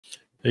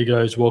Hey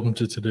guys, welcome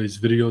to today's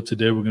video.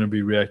 Today we're going to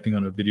be reacting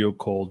on a video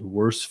called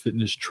Worst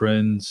Fitness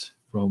Trends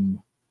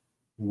from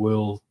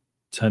Will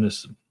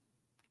Tennyson.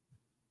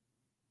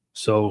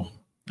 So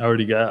I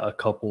already got a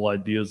couple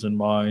ideas in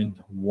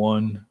mind.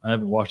 One, I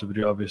haven't watched the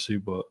video obviously,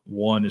 but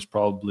one is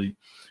probably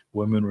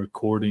women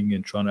recording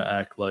and trying to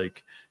act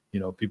like,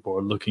 people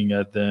are looking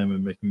at them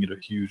and making it a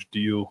huge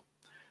deal.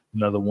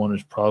 Another one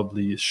is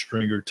probably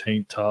stringer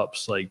tank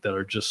tops like that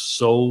are just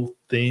so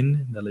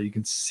thin that you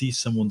can see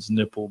someone's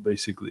nipple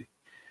basically.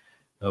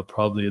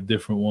 Probably a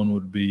different one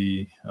would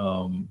be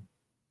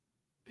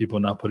people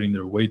not putting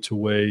their weights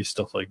away,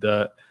 stuff like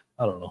that.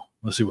 I don't know.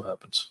 Let's see what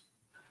happens.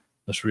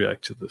 Let's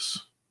react to this.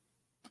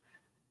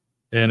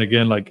 And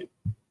again, like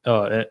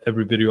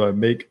every video I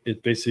make, it's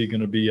basically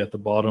going to be at the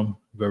bottom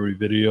of every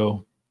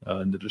video,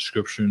 in the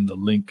description, the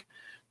link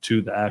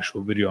to the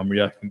actual video I'm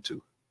reacting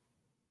to.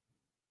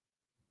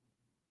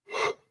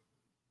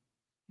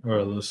 All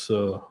right, let's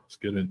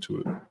get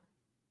into it.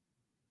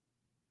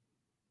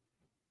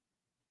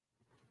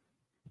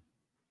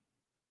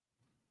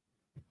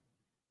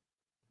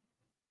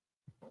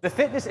 The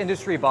fitness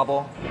industry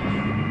bubble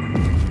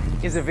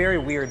is a very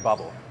weird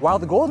bubble. While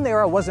the golden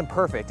era wasn't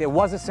perfect, it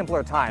was a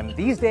simpler time.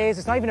 These days,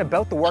 it's not even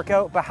about the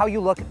workout, but how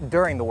you look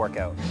during the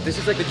workout. This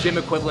is like the gym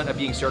equivalent of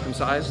being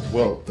circumcised.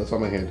 Whoa, that's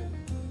on my hand.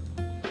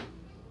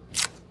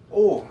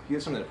 Oh, you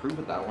have something to prove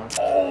with that one.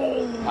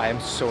 Oh! I am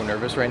so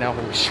nervous right now.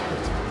 Holy shit.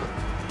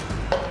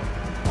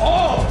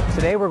 Oh!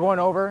 Today, we're going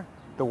over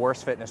the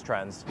worst fitness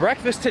trends.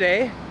 Breakfast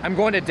today, I'm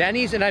going to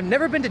Denny's, and I've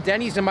never been to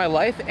Denny's in my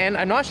life, and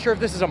I'm not sure if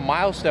this is a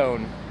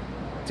milestone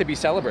to be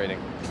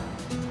celebrating.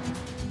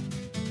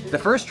 The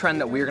first trend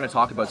that we're going to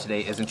talk about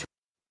today is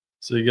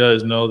So you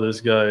guys know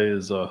this guy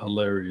is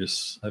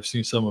hilarious. I've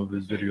seen some of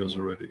his videos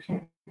already.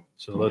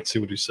 So let's see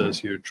what he says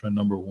here. Trend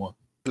number one.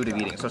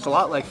 intuitive eating. So it's a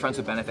lot like Friends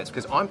with Benefits,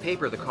 because on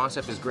paper the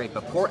concept is great,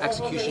 but poor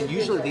execution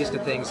usually leads to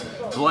things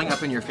blowing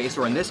up in your face,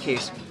 or in this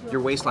case,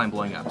 your waistline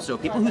blowing up. So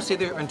people who say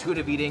they're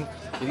intuitive eating,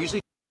 they're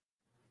usually...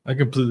 I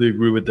completely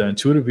agree with that.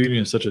 Intuitive eating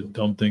is such a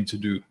dumb thing to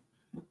do.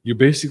 You're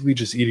basically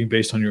just eating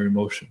based on your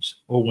emotions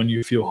or when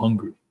you feel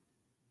hungry.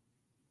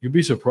 You'd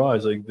be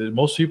surprised. Like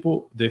most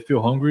people, they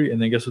feel hungry, and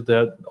then guess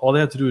what? All they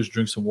have to do is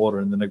drink some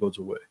water, and then it goes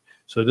away.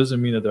 So it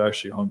doesn't mean that they're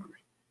actually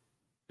hungry.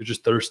 They're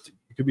just thirsty.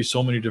 It could be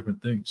so many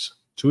different things.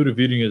 Intuitive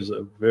eating is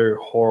a very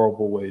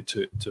horrible way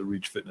to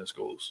reach fitness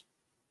goals.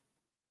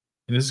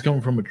 And this is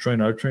coming from a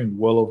trainer. I've trained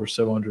well over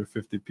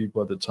 750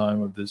 people at the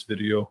time of this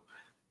video,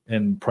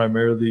 and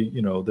primarily,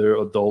 they're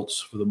adults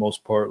for the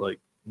most part, like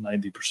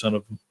 90%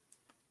 of them.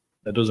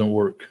 That doesn't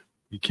work.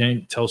 You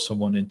can't tell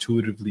someone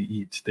intuitively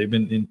eat. They've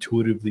been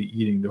intuitively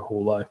eating their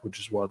whole life, which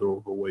is why they're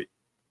overweight.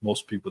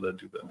 Most people that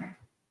do that.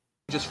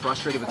 Just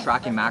frustrated with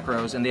tracking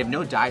macros, and they have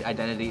no diet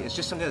identity. It's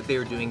just something that they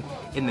were doing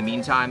in the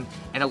meantime.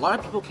 And a lot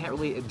of people can't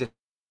really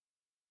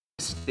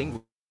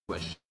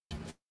distinguish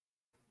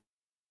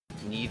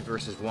need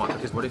versus want,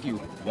 because what if you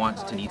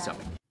want to need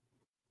something?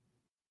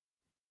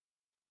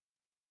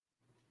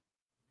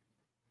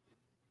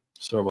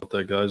 Sorry about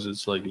that, guys.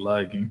 It's like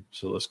lagging.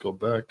 So let's go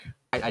back.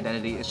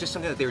 Identity is just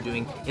something that they were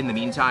doing in the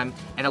meantime,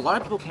 and a lot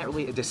of people can't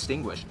really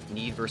distinguish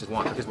need versus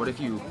want, because what if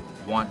you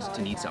want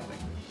to need something?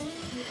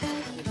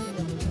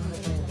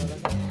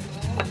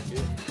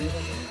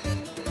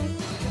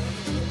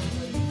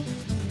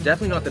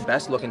 Definitely not the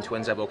best looking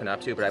twins I've woken up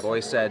to, but I've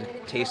always said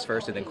taste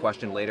first and then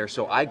question later.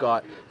 So I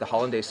got the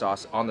hollandaise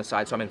sauce on the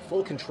side, so I'm in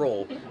full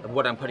control of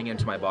what I'm putting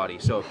into my body.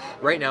 So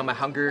right now my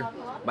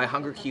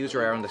hunger cues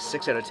are around the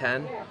 6 out of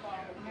 10.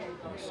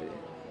 Let's see.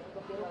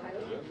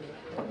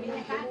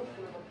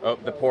 Oh,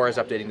 the pour is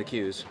updating the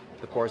cues.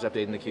 The pour is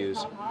updating the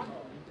cues.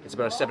 It's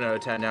about a 7 out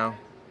of 10 now.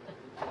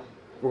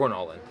 We're going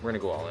all in. We're gonna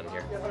go all in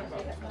here.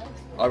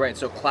 All right,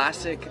 so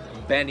classic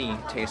Benny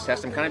taste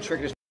test. I'm kind of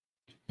triggered.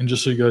 And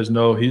just so you guys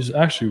know, he's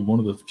actually one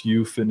of the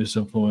few fitness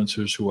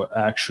influencers who are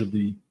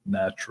actually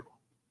natural.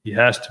 He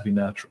has to be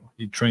natural.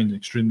 He trains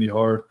extremely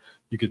hard.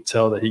 You could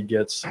tell that he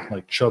gets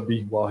like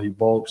chubby while he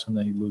bulks, and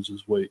then he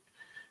loses weight.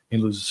 He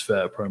loses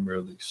fat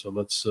primarily. So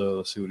let's see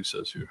what he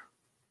says here.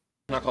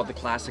 Not called the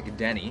classic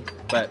Denny,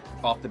 but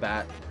off the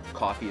bat,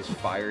 coffee is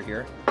fire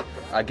here.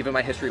 Given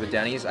my history with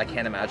Denny's, I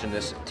can't imagine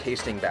this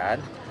tasting bad.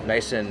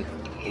 Nice and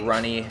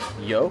runny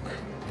yolk.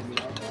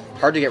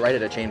 Hard to get right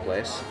at a chain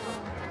place.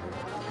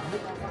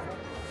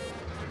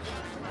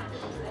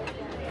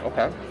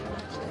 Okay.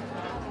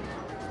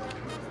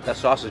 That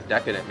sauce is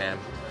decadent, man.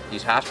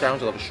 These hash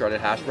browns, I love a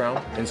shredded hash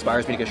brown.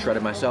 Inspires me to get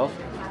shredded myself.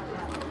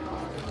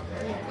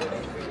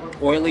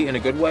 Oily in a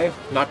good way,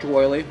 not too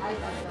oily.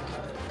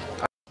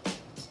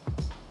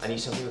 I need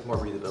something with more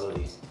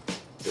breathability.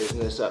 Raising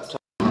this up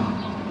top.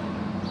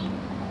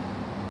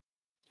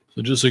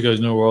 So just so you guys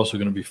know, we're also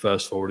going to be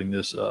fast forwarding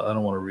this. I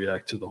don't want to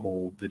react to the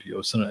whole video.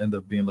 It's going to end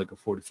up being like a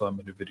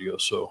 45-minute video.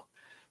 So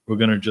we're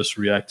going to just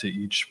react to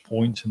each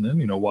point and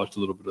then, watch a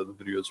little bit of the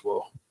video as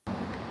well.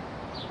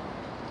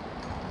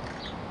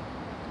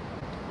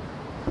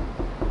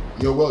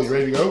 Yo, Will, you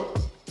ready to go?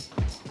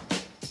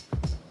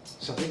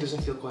 Something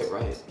doesn't feel quite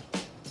right.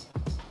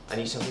 I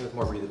need something with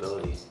more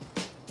breathability.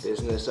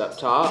 Raising this up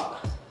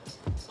top.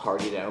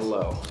 Party down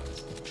low.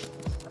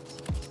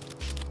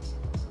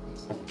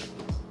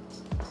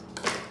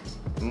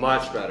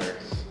 Much better.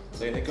 What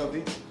do you think,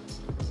 Kobe?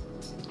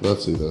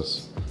 Let's see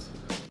this.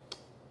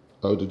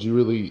 Oh, did you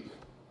really?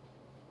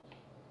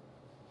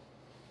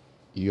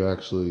 You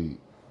actually.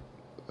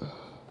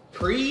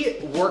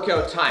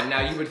 Pre-workout time.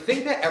 Now, you would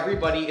think that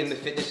everybody in the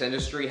fitness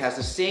industry has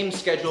the same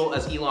schedule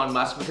as Elon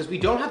Musk because we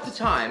don't have the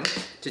time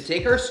to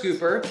take our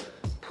scooper,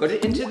 put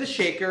it into the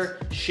shaker,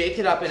 shake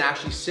it up, and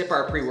actually sip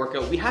our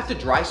pre-workout. We have to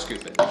dry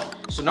scoop it.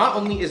 So not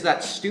only is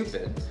that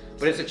stupid,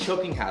 but it's a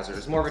choking hazard.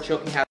 It's more of a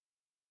choking hazard.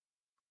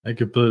 I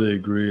completely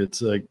agree.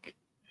 It's like,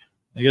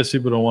 I guess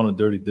people don't want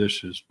to dirty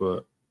dishes,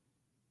 but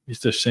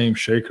it's the same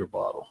shaker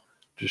bottle.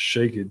 Just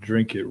shake it,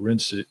 drink it,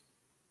 rinse it,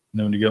 and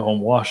then when you get home,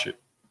 wash it.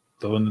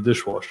 Throw in the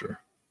dishwasher.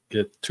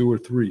 Get 2 or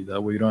 3.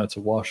 That way you don't have to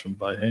wash them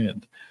by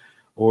hand,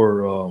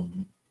 or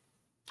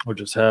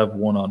just have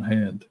one on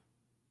hand.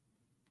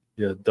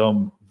 Yeah,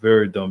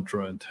 very dumb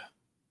trend.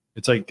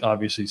 It's like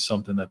obviously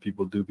something that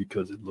people do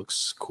because it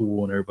looks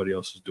cool and everybody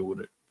else is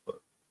doing it, but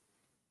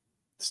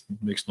it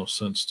makes no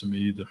sense to me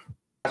either.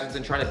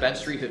 Than trying to bench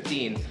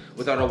 315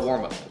 without a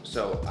warm-up.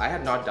 So I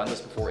had not done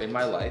this before in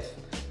my life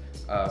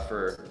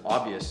for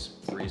obvious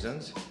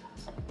reasons.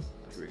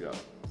 Here we go.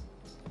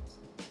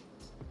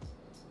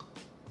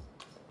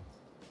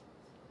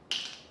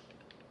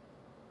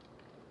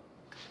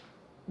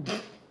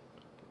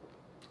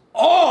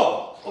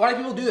 Oh! Why do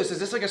people do this? Is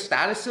this like a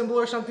status symbol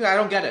or something? I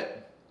don't get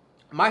it.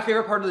 My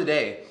favorite part of the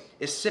day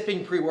is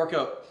sipping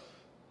pre-workout,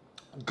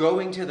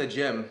 going to the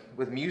gym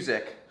with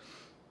music.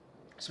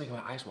 It's making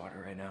my eyes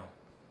water right now.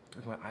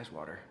 Look at my eyes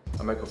water.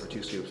 I might go for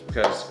 2 scoops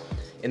because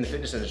in the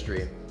fitness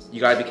industry, you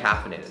gotta be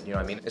caffeinated, you know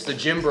what I mean? It's the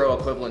gym bro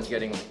equivalent to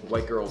getting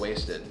white girl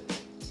wasted.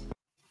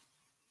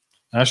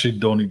 I actually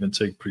don't even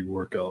take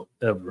pre-workout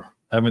ever.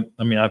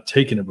 I've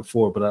taken it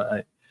before,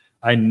 but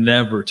I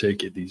never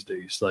take it these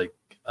days. Like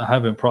I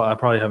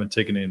probably haven't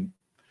taken it in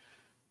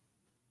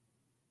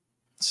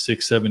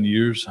 6-7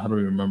 years. I don't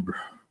even remember.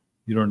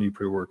 You don't need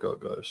pre-workout,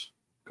 guys.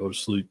 Go to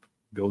sleep.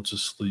 Go to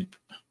sleep.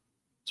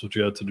 That's what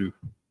you have to do.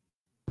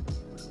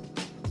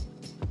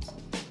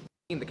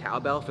 The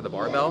cowbell for the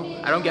barbell.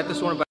 I don't get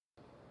this one, but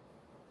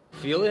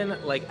feeling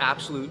like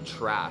absolute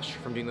trash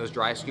from doing those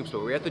dry scoops.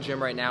 But we're at the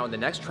gym right now, and the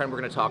next trend we're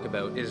going to talk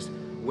about is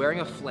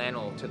wearing a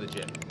flannel to the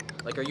gym.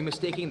 Like, are you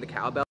mistaking the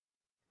cowbell?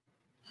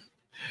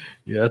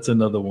 Yeah, that's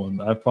another one.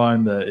 I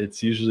find that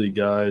it's usually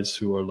guys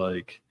who are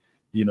like,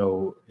 you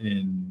know,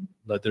 in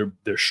like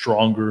they're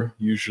stronger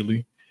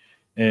usually,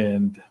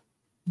 and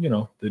you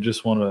know they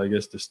just want to, I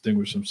guess,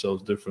 distinguish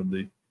themselves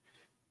differently,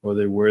 or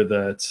they wear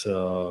that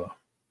to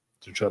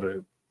try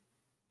to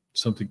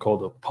something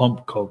called a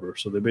pump cover.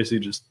 So they basically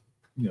just,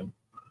 you know,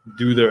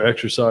 do their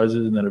exercises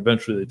and then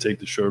eventually they take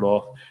the shirt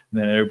off, and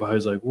then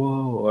everybody's like,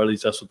 whoa, or at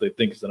least that's what they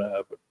think is going to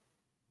happen.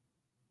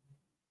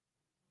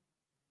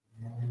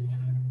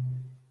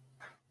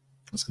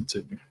 Let's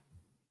continue.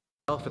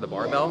 For the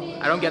barbell.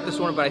 I don't get this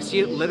one, but I see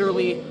it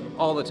literally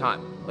all the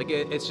time. Like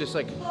it's just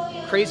like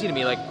crazy to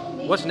me. Like,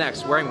 what's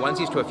next? Wearing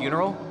onesies to a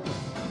funeral?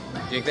 Do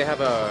you think they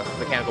have a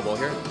mechanical bull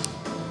here?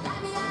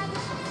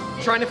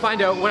 Trying to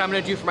find out what I'm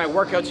gonna do for my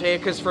workout today,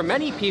 because for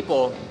many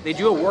people, they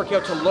do a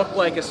workout to look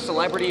like a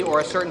celebrity or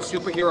a certain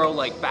superhero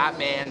like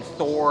Batman,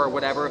 Thor, or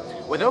whatever,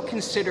 without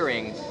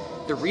considering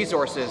the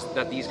resources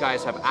that these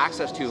guys have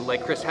access to,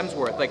 like Chris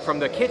Hemsworth. Like from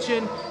the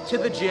kitchen to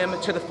the gym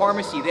to the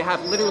pharmacy, they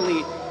have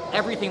literally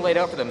everything laid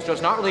out for them. So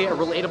it's not really a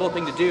relatable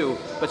thing to do,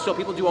 but still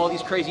people do all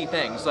these crazy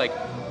things, like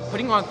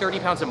putting on 30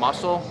 pounds of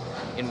muscle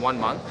in 1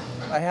 month.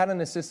 I had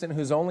an assistant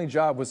whose only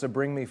job was to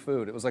bring me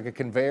food. It was like a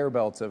conveyor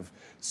belt of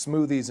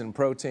smoothies and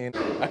protein.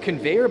 A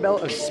conveyor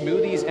belt of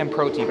smoothies and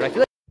protein, but I feel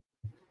like...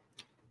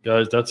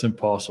 Guys, that's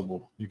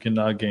impossible. You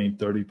cannot gain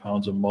 30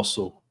 pounds of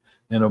muscle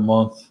in a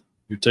month.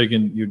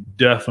 You're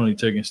definitely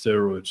taking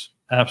steroids.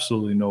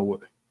 Absolutely no way.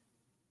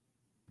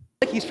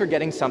 Like he's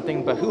forgetting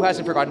something, but who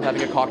hasn't forgotten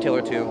having a cocktail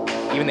or two,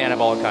 even the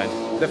anabolic kind?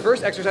 The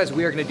first exercise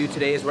we are going to do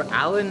today is what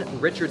Alan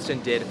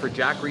Richardson did for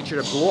Jack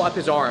Reacher to blow up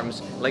his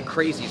arms like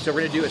crazy. So we're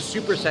going to do a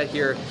superset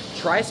here,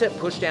 tricep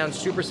push down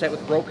superset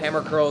with rope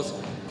hammer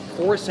curls,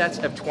 4 sets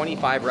of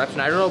 25 reps.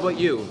 And I don't know about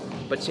you,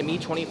 but to me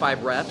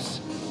 25 reps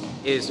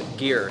is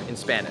gear in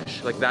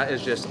Spanish. Like that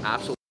is just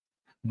absolutely...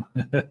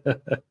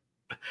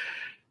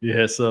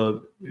 Yeah,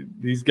 so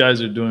these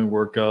guys are doing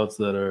workouts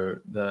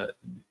that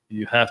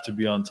you have to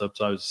be on some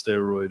type of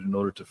steroid in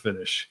order to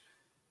finish.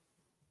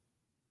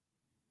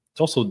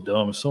 It's also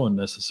dumb. It's so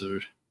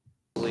unnecessary.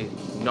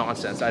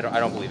 Nonsense. I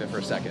don't believe it for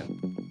a second.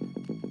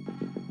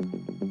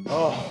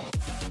 Oh.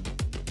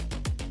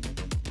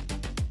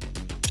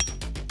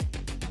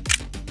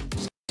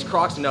 These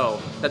Crocs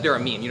know that they're a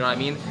meme, you know what I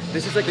mean?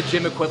 This is like the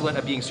gym equivalent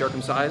of being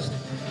circumcised.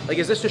 Like,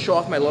 is this to show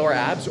off my lower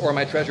abs or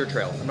my treasure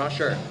trail? I'm not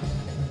sure.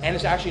 And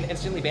it's actually an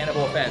instantly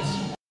bannable offense.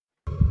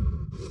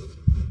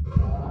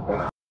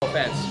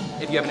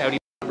 If you have an Audi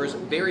numbers,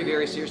 very,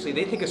 very seriously,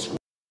 they think a school.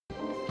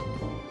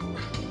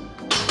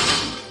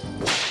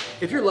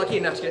 If you're lucky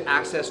enough to get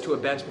access to a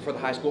bench before the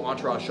high school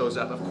entourage shows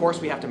up, of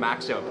course we have to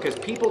max out, because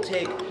people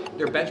take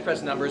their bench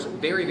press numbers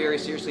very, very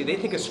seriously. They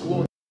think a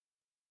school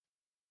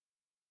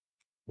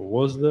What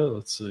was that?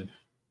 Let's see.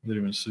 Didn't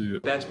even see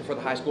it. bench before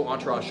the high school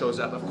entourage shows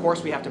up. Of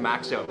course, we have to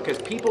max out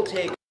because people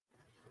take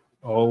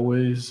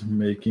Always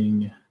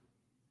maxing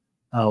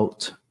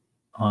out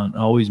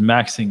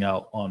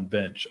on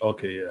bench.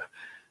 Okay, yeah.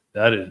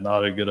 That is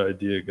not a good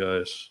idea,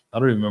 guys. I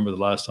don't even remember the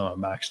last time I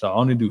maxed out. I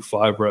only do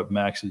 5 rep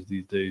maxes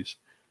these days.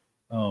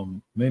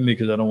 Mainly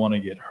because I don't want to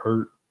get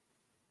hurt.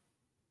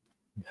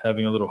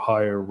 Having a little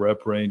higher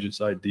rep range is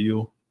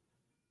ideal.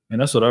 And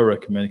that's what I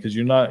recommend, because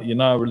you're not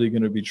really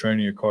going to be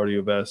training your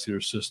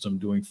cardiovascular system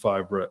doing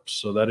 5 reps.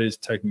 So that is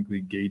technically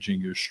gauging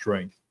your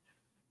strength,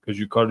 because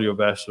your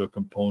cardiovascular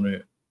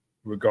component,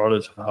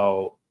 regardless of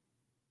how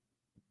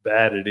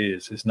bad it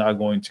is, it's not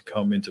going to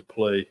come into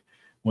play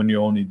when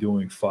you're only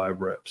doing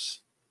 5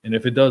 reps. And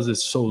if it does,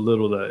 it's so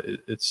little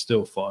that it's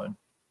still fine.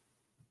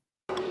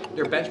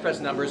 their bench press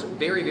numbers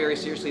very, very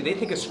seriously. They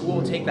think a school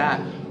will take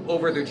that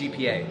over their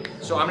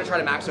GPA. So I'm gonna try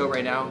to max out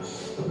right now.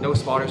 No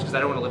spotters, because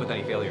I don't want to live with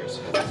any failures.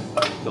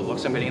 The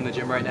looks I'm getting in the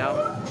gym right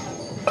now,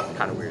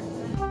 kind of weird.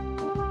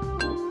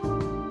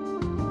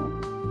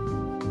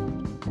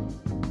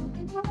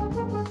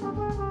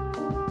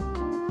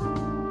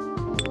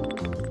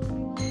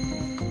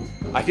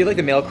 I feel like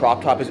the male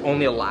crop top is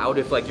only allowed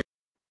if like you're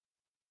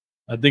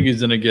I think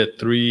he's gonna get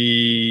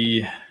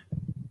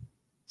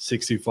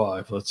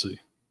 365. Let's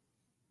see.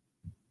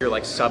 you're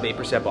like sub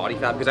 8% body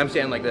fat, because I'm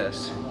standing like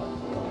this.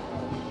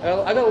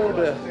 I got a little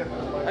bit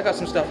of, I got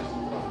some stuff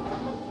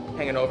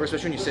hanging over,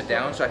 especially when you sit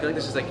down. So I feel like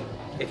this is like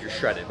if you're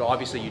shredded, but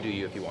obviously you do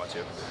you if you want to.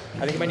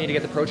 I think I might need to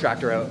get the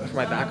protractor out for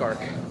my back arc.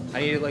 I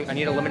need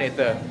to eliminate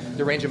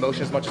the range of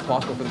motion as much as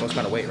possible for the most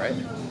amount of weight, right?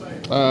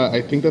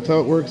 I think that's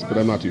how it works, but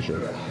I'm not too sure.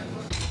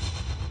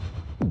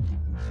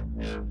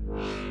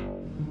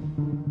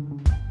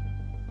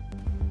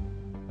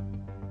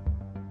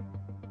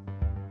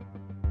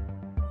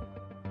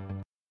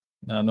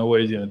 Nah, no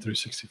way he's getting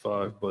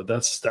 365, but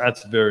that's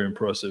very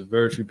impressive.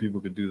 Very few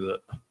people could do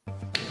that.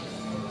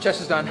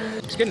 Chest is done.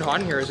 It's getting hot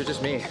in here. Is it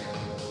just me?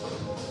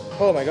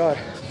 Oh my God.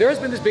 There has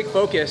been this big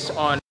focus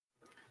on.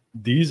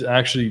 These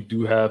actually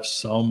do have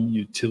some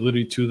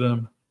utility to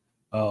them,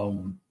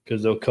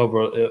 because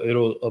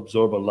it'll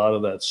absorb a lot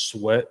of that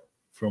sweat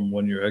from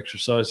when you're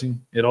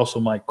exercising. It also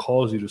might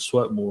cause you to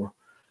sweat more.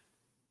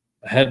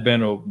 A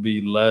headband will be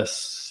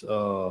less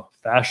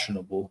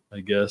fashionable,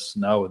 I guess,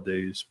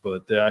 nowadays,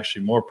 but they're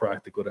actually more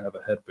practical to have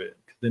a headband.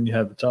 Then you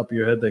have the top of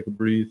your head that can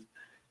breathe,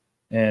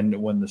 and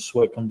when the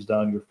sweat comes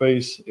down your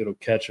face, it'll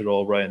catch it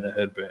all right in the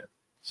headband.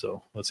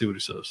 So let's see what he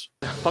says.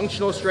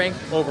 Functional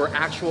strength over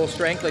actual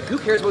strength. Like, who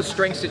cares about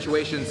strength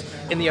situations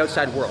in the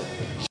outside world?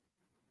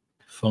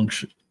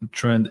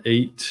 Trend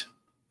 8,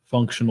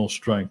 functional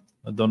strength.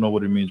 I don't know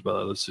what he means by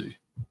that. Let's see.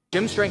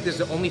 Gym strength is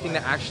the only thing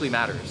that actually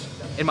matters,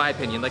 in my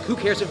opinion. Like, who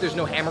cares if there's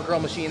no hammer curl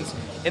machines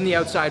in the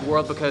outside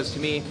world? Because to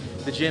me,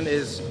 the gym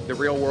is the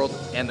real world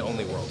and the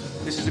only world.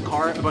 This is a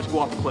car about to go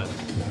off a cliff.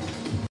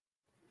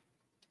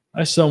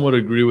 I somewhat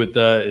agree with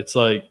that. It's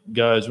like,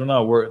 guys, we're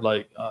not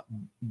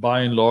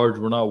by and large,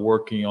 we're not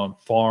working on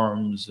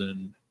farms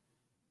and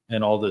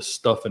all this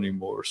stuff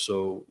anymore.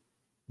 So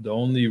the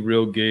only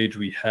real gauge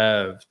we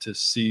have to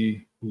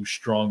see who's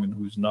strong and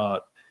who's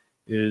not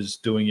is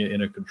doing it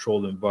in a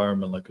controlled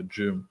environment like a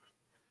gym.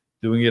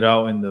 Doing it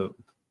out in the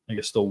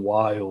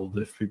wild,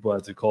 if people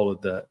have to call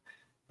it that,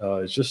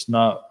 it's just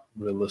not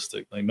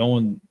realistic. Like, no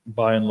one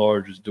by and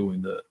large is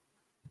doing that.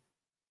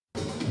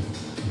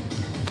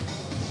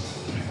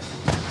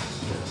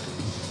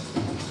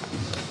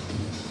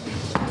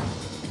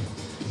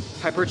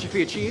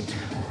 Hypertrophy achieved?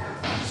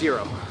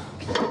 0.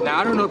 Now,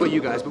 I don't know about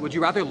you guys, but would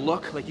you rather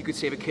look like you could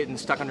save a kitten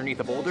stuck underneath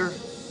a boulder,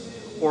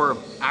 or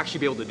actually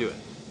be able to do it?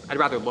 I'd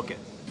rather look it.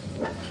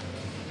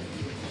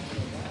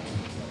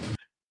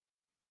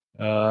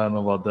 I don't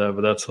know about that,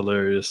 but that's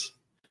hilarious.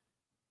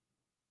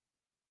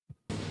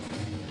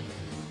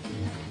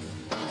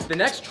 The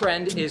next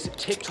trend is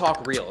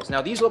TikTok Reels.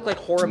 Now, these look like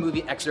horror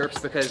movie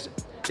excerpts because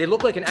they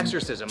look like an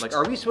exorcism. Like,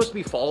 are we supposed to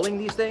be following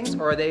these things,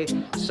 or are they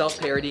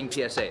self-parodying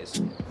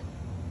PSAs?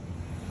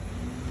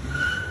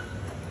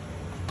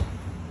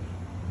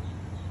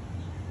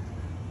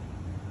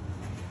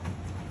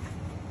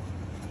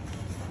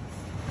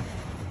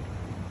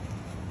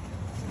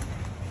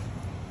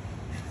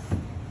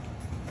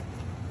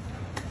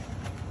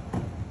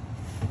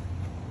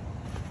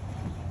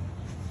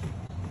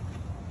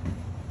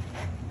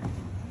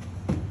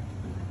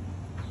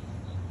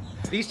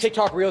 These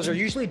TikTok Reels are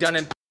usually done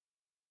in.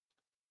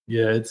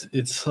 Yeah,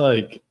 it's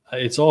like,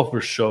 it's all for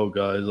show,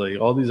 guys.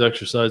 Like, all these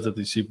exercises that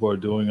these people are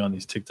doing on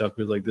these TikTok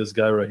Reels, like this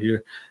guy right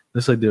here,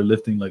 looks like they're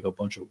lifting like a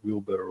bunch of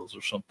wheelbarrows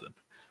or something,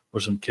 or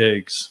some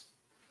kegs.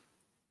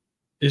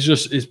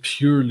 It's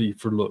purely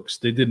for looks.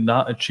 They did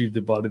not achieve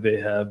the body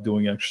they have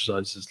doing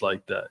exercises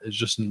like that. It's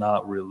just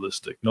not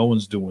realistic. No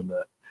one's doing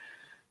that.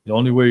 The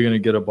only way you're going to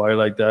get a body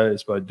like that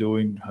is by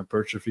doing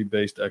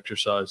hypertrophy-based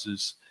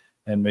exercises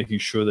and making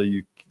sure that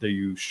you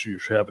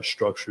have a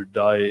structured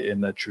diet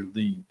and that you're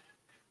lean.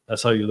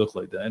 That's how you look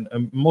like that.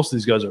 And most of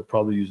these guys are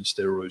probably using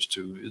steroids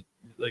too.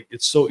 like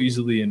it's so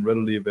easily and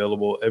readily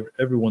available.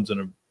 Everyone's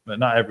in a,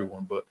 not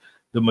everyone, but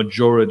the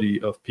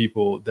majority of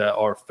people that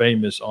are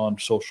famous on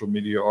social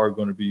media are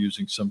going to be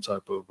using some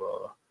type of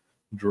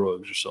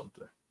drugs or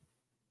something.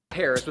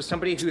 Pairs with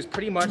somebody who's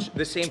pretty much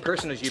the same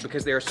person as you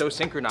because they are so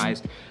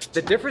synchronized.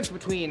 The difference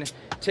between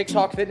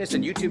TikTok fitness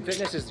and YouTube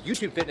fitness is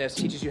YouTube fitness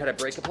teaches you how to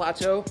break a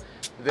plateau.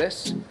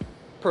 This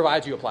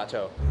provides you a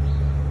plateau.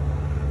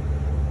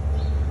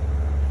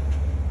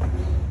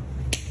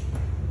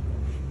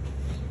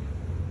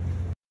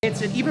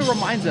 It even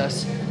reminds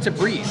us to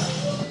breathe.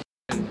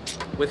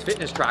 With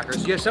fitness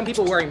trackers, you have some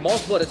people wearing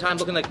multiple at a time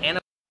looking like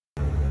animals.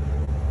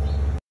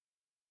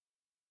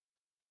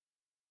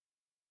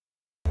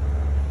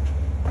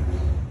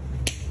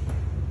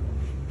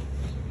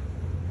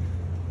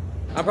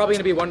 I'm probably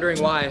gonna be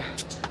wondering why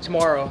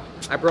tomorrow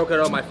I broke it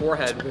out on my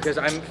forehead because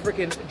I'm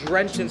freaking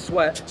drenched in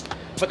sweat.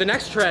 But the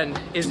next trend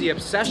is the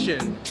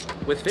obsession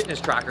with fitness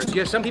trackers. You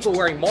have some people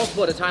wearing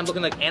multiple at a time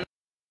looking like animals.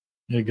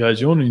 Yeah,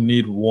 guys, you only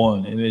need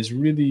one. And it's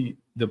really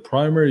the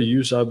primary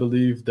use, I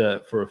believe,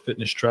 that for a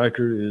fitness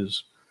tracker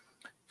is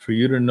for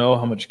you to know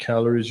how much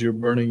calories you're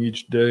burning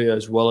each day,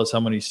 as well as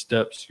how many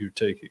steps you're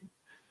taking.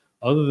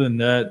 Other than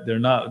that, they're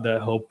not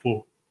that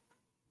helpful.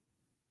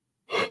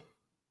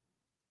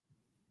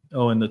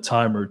 Oh, and the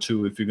timer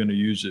too, if you're going to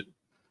use it.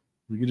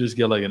 You can just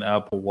get like an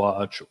Apple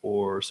Watch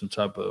or some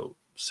type of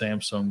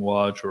Samsung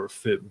watch or a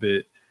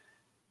Fitbit.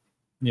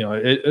 You know,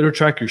 it'll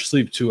track your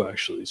sleep too,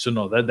 actually. So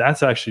no,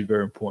 that's actually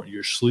very important.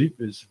 Your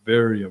sleep is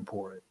very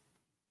important.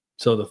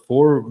 So the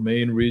 4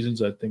 main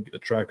reasons I think a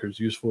tracker is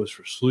useful is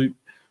for sleep,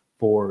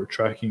 for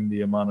tracking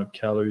the amount of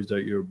calories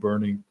that you're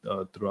burning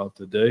throughout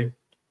the day,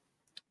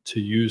 to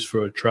use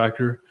for a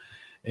tracker,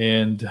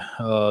 and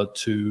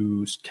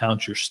to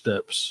count your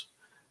steps.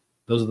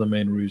 Those are the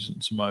main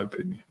reasons, in my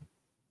opinion.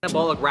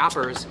 Anabolic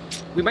rappers,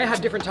 we might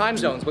have different time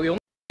zones, but we only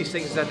these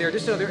things that they're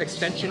just another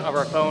extension of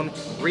our phone,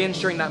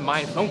 re-ensuring that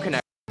mind-phone connection.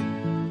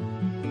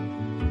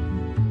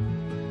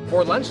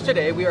 For lunch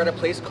today, we are at a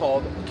place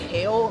called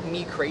Kale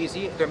Me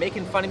Crazy. They're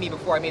making fun of me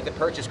before I made the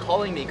purchase,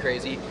 calling me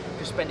crazy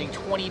for spending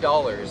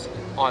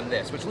 $20 on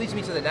this, which leads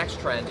me to the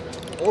next trend,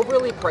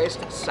 overly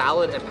priced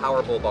salad and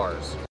Power Bowl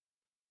bars.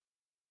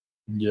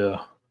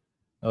 Yeah.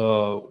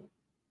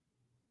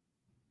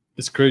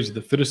 It's crazy.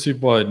 The fittest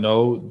people I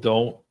know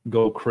don't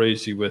go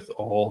crazy with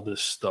all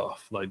this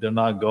stuff. Like they're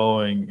not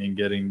going and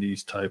getting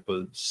these type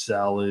of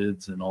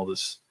salads and all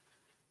this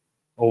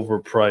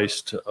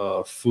overpriced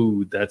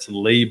food that's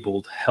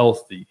labeled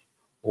healthy,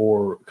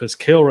 or because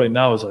kale right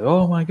now is like,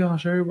 oh my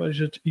gosh, everybody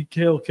should eat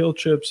kale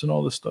chips and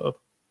all this stuff.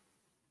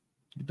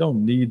 You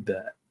don't need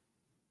that.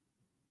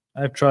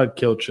 I've tried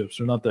kale chips.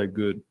 They're not that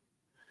good.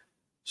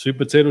 Sweet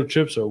potato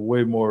chips are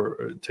way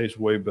more, taste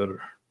way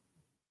better.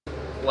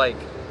 Like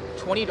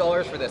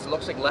 $20 for this. It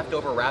looks like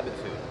leftover rabbit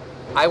food.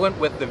 I went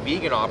with the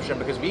vegan option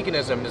because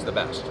veganism is the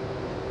best.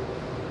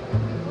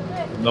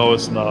 No,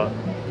 it's not.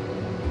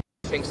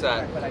 Thinks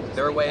that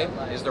their way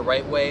is the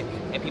right way,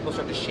 and people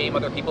start to shame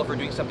other people for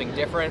doing something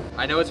different.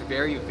 I know it's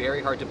very,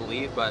 very hard to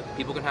believe, but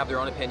people can have their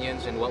own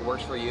opinions, and what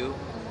works for you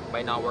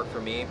might not work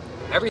for me.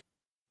 Everything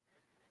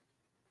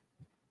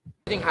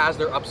has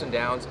their ups and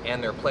downs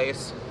and their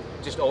place,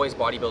 just always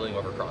bodybuilding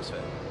over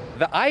CrossFit.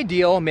 The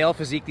ideal male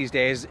physique these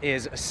days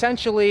is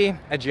essentially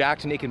a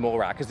jacked naked mole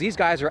rat, because these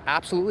guys are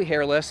absolutely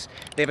hairless.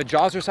 They have a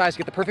jaws size,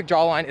 get the perfect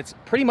jawline. It's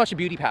pretty much a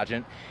beauty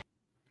pageant.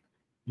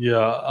 Yeah,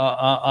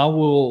 I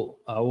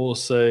will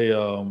say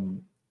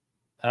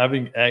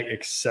having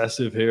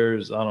excessive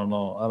hairs, I don't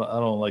know. I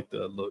don't like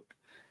that look,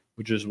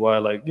 which is why,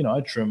 like, you know, I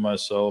trim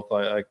myself.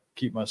 I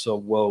keep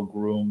myself well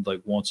groomed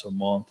like once a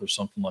month or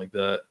something like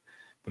that,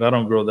 but I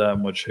don't grow that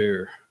much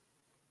hair.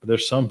 But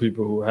there's some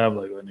people who have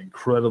like an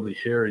incredibly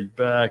hairy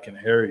back and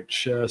hairy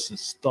chest and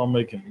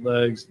stomach and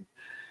legs. And,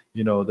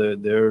 you know,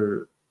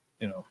 they're,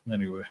 you know,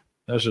 anyway,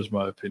 that's just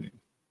my opinion.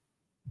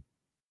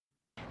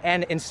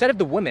 And instead of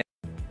the women,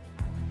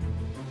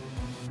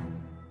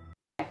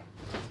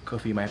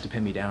 Kofi, you might have to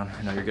pin me down.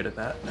 I know you're good at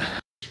that.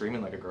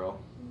 Screaming like a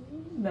girl.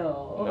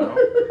 No.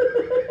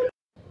 No.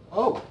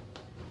 Oh.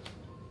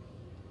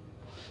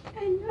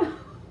 I know.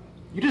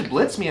 You just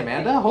blitzed me,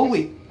 Amanda.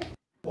 Holy.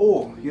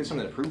 Oh, you have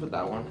something to prove with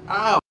that one.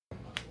 Ow.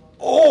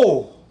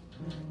 Oh.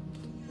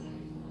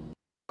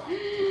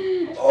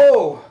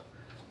 Oh.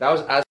 That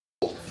was as.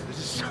 This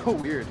is so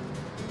weird.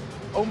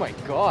 Oh my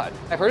God.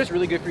 I've heard it's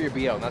really good for your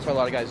BO, and that's why a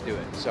lot of guys do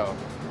it. So,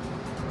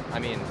 I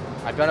mean,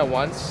 I've done it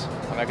once.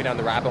 I might go down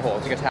the rabbit hole.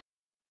 It's like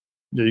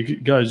Yeah,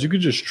 you could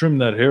just trim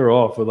that hair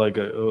off with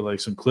like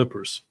some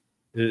clippers.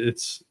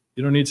 It's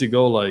you don't need to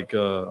go like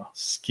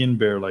skin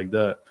bare like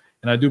that.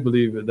 And I do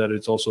believe that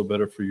it's also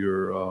better for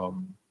your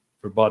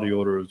for body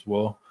odor as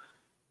well,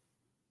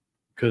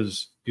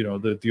 because you know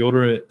the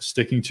deodorant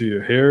sticking to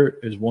your hair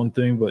is one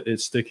thing, but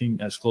it's sticking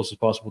as close as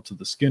possible to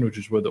the skin, which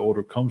is where the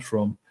odor comes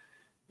from,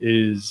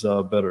 is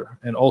better.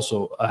 And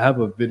also, I have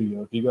a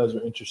video if you guys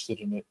are interested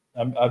in it.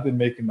 I've been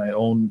making my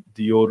own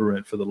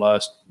deodorant for the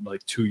last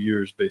like 2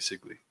 years,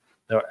 basically.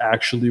 That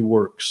actually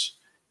works,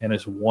 and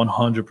it's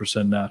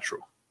 100%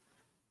 natural.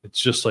 It's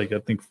just like, I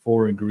think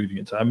 4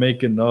 ingredients. I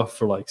make enough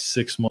for like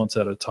 6 months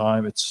at a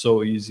time. It's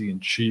so easy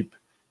and cheap.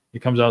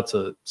 It comes out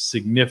to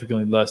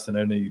significantly less than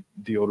any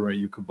deodorant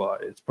you could buy.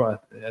 It's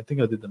probably, I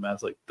think I did the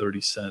math, like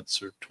 30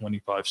 cents or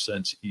 25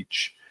 cents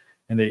each.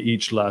 And they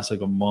each last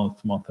like a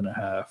month, month and a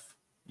half,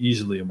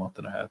 easily a month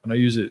and a half. And I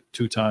use it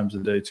 2 times a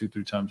day,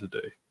 2-3 times a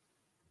day.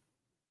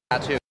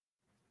 That too.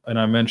 And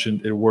I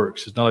mentioned it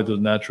works. It's not like those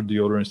natural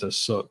deodorants that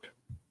suck.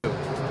 You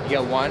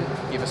get one,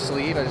 you have a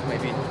sleeve, and it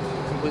might be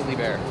completely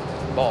bare.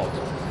 Bald.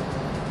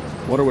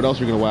 Wonder what else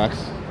you're gonna wax.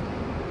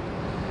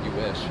 You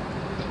wish.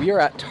 We are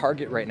at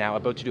Target right now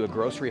about to do a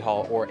grocery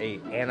haul or a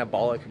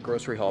anabolic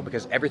grocery haul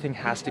because everything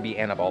has to be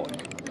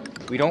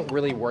anabolic. We don't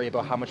really worry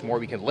about how much more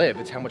we can live,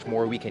 it's how much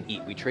more we can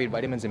eat. We trade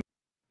vitamins and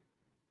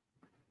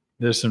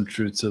There's some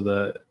truth to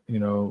that. You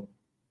know,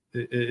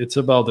 it's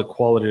about the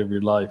quality of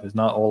your life. It's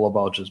not all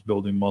about just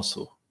building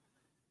muscle.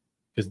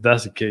 If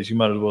that's the case, you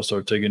might as well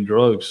start taking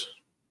drugs.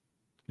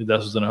 If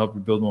that's what's going to help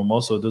you build more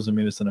muscle, it doesn't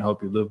mean it's going to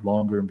help you live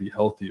longer and be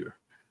healthier.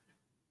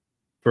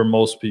 For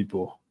most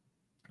people,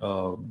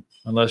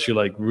 unless you're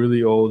like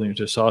really old and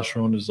your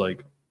testosterone is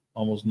like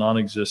almost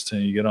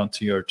non-existent, you get on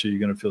TRT, you're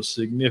going to feel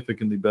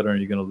significantly better and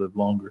you're going to live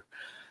longer.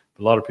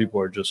 A lot of people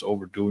are just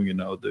overdoing it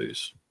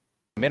nowadays.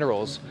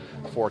 minerals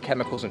for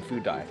chemicals and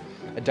food dye,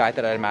 a diet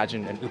that I'd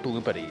imagine an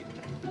Oompa Loompa to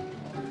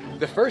eat.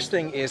 The first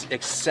thing is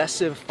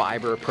excessive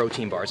fiber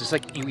protein bars. It's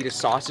like you eat a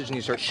sausage and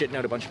you start shitting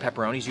out a bunch of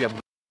pepperonis. You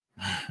have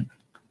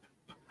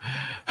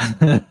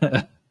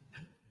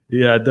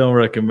Yeah, I don't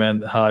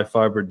recommend high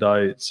fiber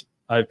diets.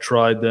 I've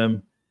tried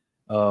them.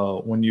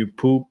 When you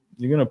poop,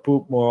 you're going to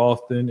poop more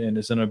often and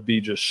it's going to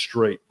be just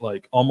straight,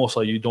 like almost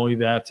like you don't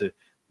even have to,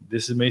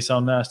 may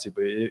sound nasty,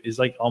 but it's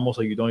like almost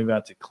like you don't even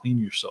have to clean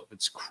yourself.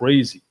 It's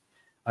crazy.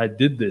 I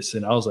did this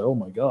and I was like, oh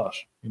my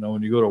gosh, you know,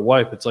 when you go to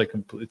wipe, it's like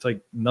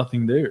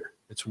nothing there.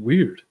 It's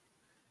weird.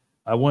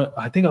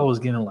 I think I was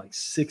getting like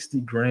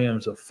 60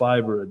 grams of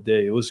fiber a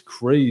day. It was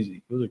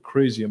crazy. It was a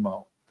crazy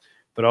amount,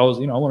 but I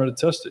wanted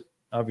to test it.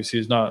 Obviously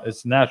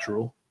it's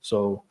natural.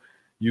 So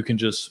you can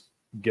just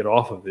get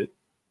off of it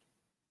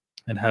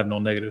and have no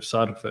negative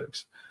side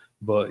effects.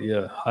 But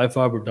yeah, high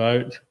fiber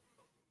diet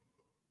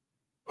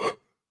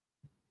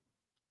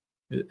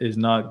is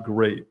not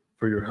great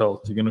for your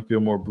health. You're going to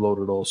feel more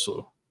bloated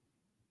also.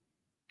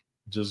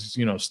 Just,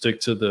 stick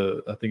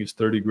to I think it's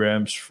 30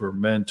 grams for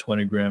men,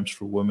 20 grams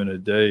for women a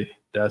day.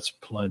 That's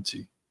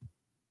plenty.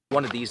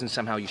 one of these and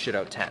somehow you shit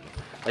out 10.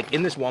 Like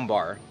in this one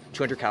bar,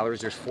 200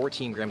 calories, there's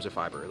 14 grams of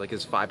fiber. Like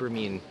does fiber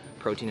mean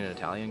protein in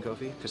Italian,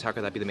 Kofi? Because how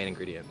could that be the main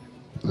ingredient?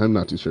 I'm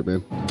not too sure,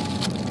 man.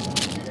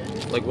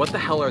 Like what the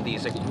hell are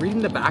these? Like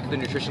reading the back of the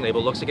nutrition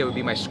label looks like it would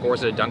be my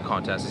scores at a dunk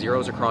contest,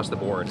 zeros across the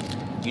board.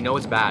 You know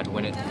it's bad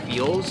when it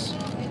feels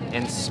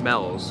and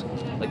smells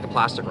like the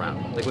plastic wrap.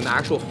 Like when the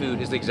actual food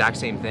is the exact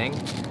same thing,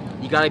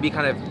 you gotta be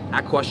kind of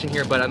at question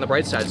here, but on the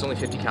bright side, it's only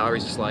 50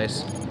 calories a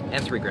slice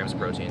and 3 grams of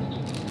protein.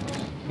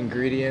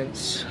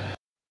 Ingredients.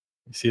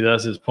 You see,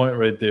 that's his point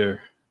right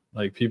there.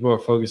 Like people are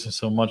focusing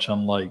so much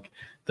on like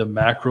the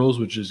macros,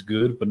 which is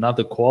good, but not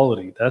the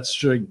quality. That's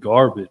straight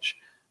garbage.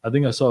 I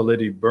think I saw a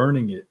lady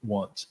burning it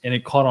once and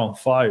it caught on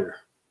fire.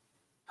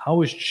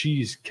 How is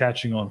cheese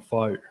catching on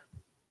fire?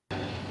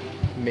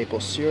 Maple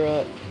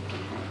syrup.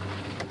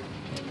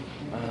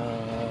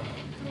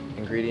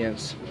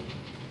 Ingredients.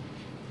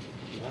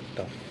 What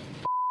the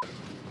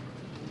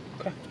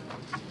Okay.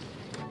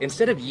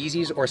 Instead of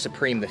Yeezys or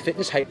Supreme, the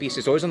fitness hypebeast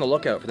is always on the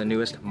lookout for the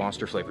newest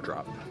monster flavor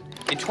drop.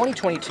 In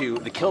 2022,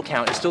 the kill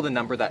count is still the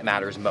number that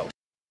matters most.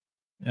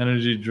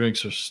 Energy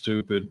drinks are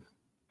stupid.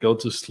 Go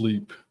to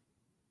sleep.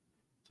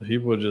 So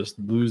people just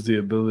lose the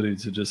ability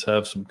to just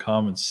have some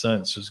common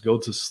sense. Just go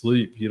to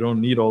sleep. You don't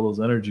need all those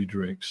energy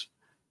drinks.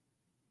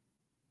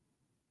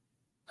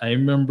 I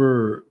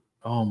remember,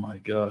 oh my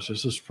gosh,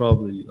 this is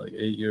probably like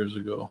 8 years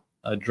ago.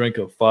 I drank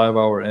a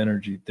 5-hour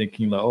energy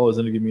thinking like, oh, it's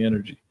going to give me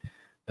energy.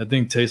 That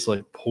thing tastes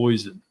like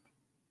poison.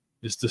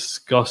 It's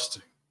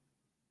disgusting.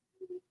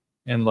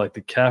 And like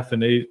the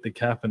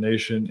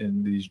caffeination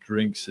in these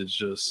drinks is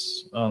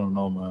just, I don't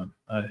know, man.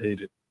 I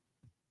hate it.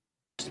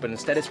 But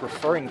instead it's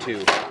referring to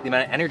the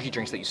amount of energy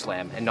drinks that you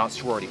slam and not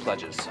sorority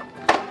pledges.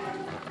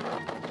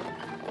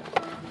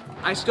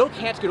 I still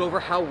can't get over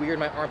how weird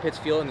my armpits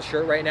feel in the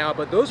shirt right now,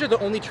 but those are the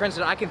only trends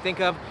that I can think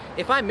of.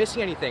 If I'm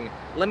missing anything,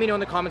 let me know in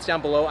the comments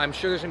down below. I'm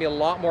sure there's gonna be a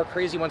lot more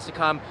crazy ones to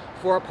come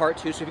for a part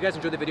 2. So if you guys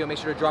enjoyed the video, make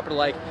sure to drop it a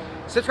like,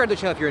 subscribe to the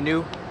channel if you're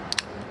new,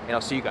 and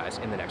I'll see you guys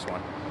in the next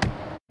one.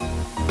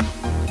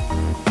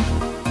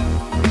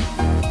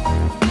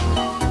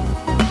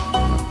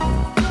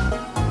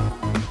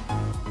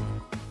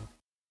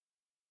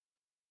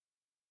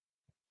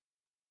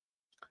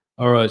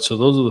 All right, so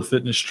those are the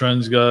fitness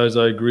trends, guys.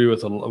 I agree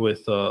with a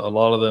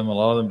lot of them. A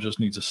lot of them just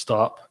need to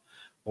stop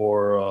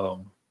or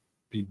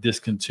be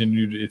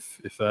discontinued,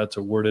 if I had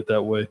to word it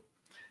that way.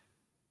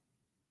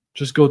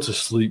 Just go to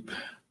sleep,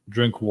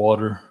 drink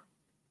water,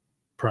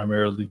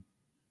 primarily.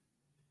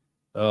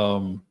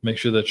 Make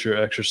sure that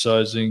you're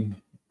exercising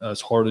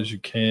as hard as you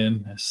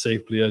can, as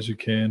safely as you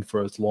can,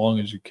 for as long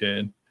as you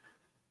can.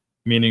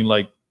 Meaning,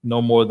 like,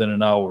 no more than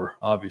an hour,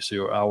 obviously,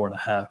 or hour and a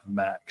half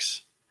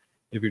max.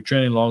 If you're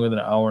training longer than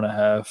an hour and a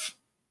half,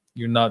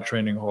 you're not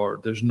training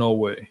hard. There's no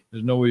way.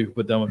 There's no way you can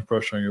put that much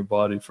pressure on your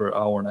body for an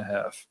hour and a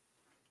half.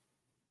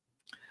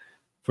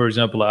 For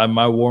example,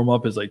 my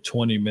warm-up is like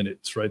 20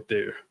 minutes right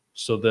there.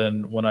 So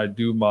then when I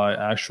do my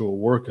actual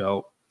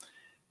workout,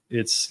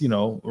 it's,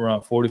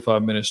 around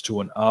 45 minutes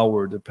to an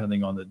hour,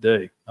 depending on the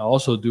day. I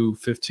also do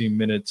 15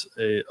 minutes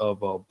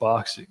of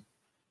boxing.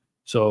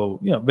 So,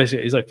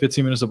 basically it's like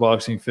 15 minutes of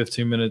boxing,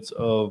 15 minutes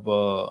of,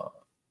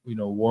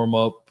 warm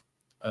up.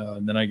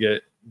 And then I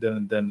get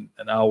then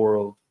an hour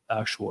of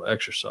actual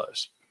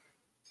exercise.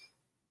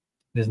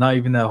 It's not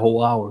even that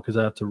whole hour because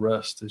I have to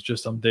rest. It's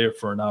just I'm there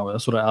for an hour.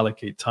 That's what I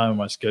allocate time in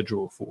my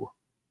schedule for.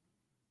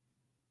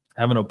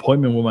 I have an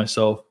appointment with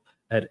myself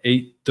at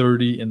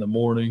 8:30 in the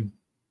morning,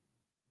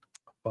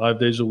 5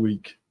 days a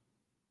week.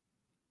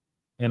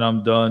 And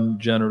I'm done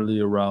generally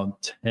around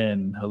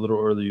 10, a little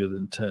earlier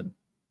than 10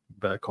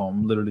 back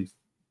home. Literally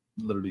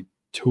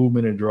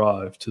 2-minute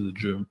drive to the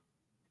gym.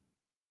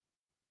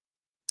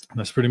 And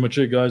that's pretty much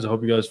it, guys. I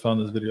hope you guys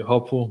found this video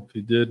helpful. If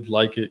you did,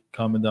 like it,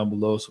 comment down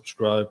below,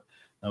 subscribe.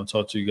 And I'll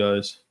talk to you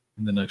guys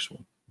in the next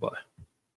one. Bye.